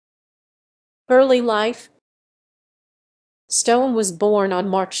Early life. Stone was born on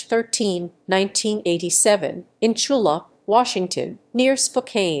March 13, 1987, in Chula, Washington, near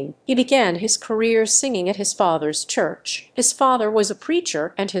Spokane. He began his career singing at his father's church. His father was a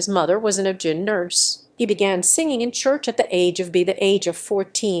preacher and his mother was an OB-GYN nurse. He began singing in church at the age of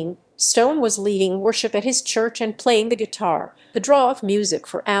 14. Stone was leading worship at his church and playing the guitar. The draw of music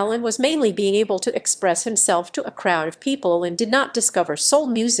for Allen was mainly being able to express himself to a crowd of people, and did not discover soul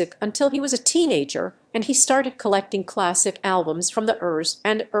music until he was a teenager, and he started collecting classic albums from the Ers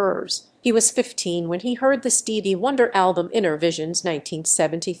and Ers. He was 15 when he heard the Stevie Wonder album Inner Visions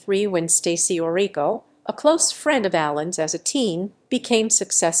 1973, when Stacey Orrico, a close friend of Allen's as a teen, became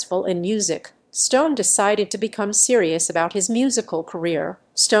successful in music. Stone decided to become serious about his musical career.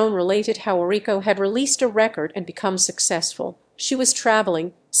 Stone related how Orrico had released a record and become successful. She was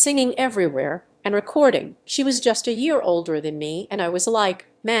traveling, singing everywhere, and recording. She was just a year older than me, and I was like,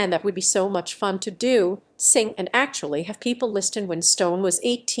 man, that would be so much fun to do, sing and actually have people listen. When Stone was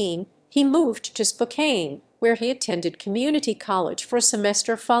 18, he moved to Spokane, where he attended community college for a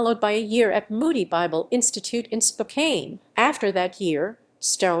semester, followed by a year at Moody Bible Institute in Spokane. After that year,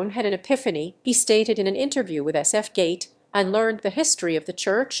 Stone had an epiphany. He stated in an interview with SF Gate, "I learned the history of the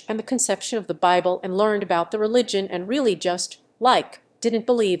church and the conception of the Bible and learned about the religion and really just, didn't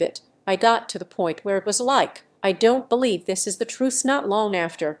believe it. I got to the point where it was like, I don't believe this is the truth." Not long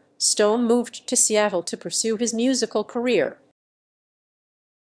after, Stone moved to Seattle to pursue his musical career.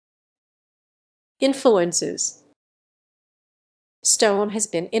 Influences. Stone has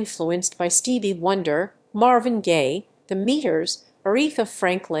been influenced by Stevie Wonder, Marvin Gaye, The Meters, Aretha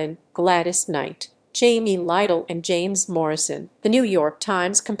Franklin, Gladys Knight, Jamie Lytle, and James Morrison. The New York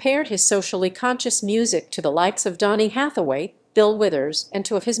Times compared his socially conscious music to the likes of Donny Hathaway, Bill Withers, and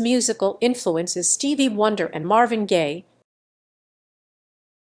two of his musical influences, Stevie Wonder and Marvin Gaye.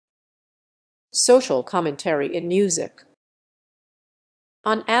 Social commentary in music.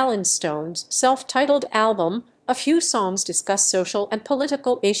 On Alan Stone's self-titled album, a few songs discuss social and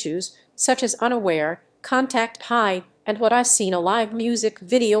political issues, such as Unaware, Contact High, and What I Seen. A live music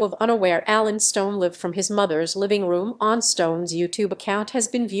video of Unaware Alan Stone lived from his mother's living room on Stone's YouTube account has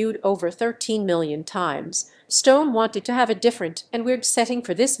been viewed over 13 million times. Stone wanted to have a different and weird setting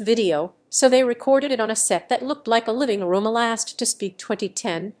for this video, so they recorded it on a set that looked like a living room. Last to Speak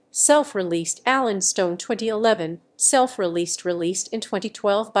 2010, self-released Alan Stone 2011, self-released in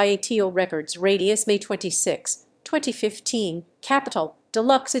 2012 by ATO Records. Radius May 26, 2015, Capitol,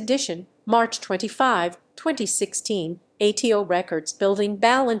 Deluxe Edition, March 25, 2016, ATO Records. Building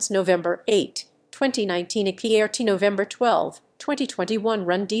Balance November 8, 2019, APRT November 12, 2021,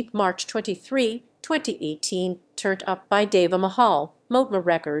 Run Deep March 23, 2018, Turned Up by Deva Mahal, Modma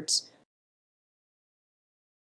Records.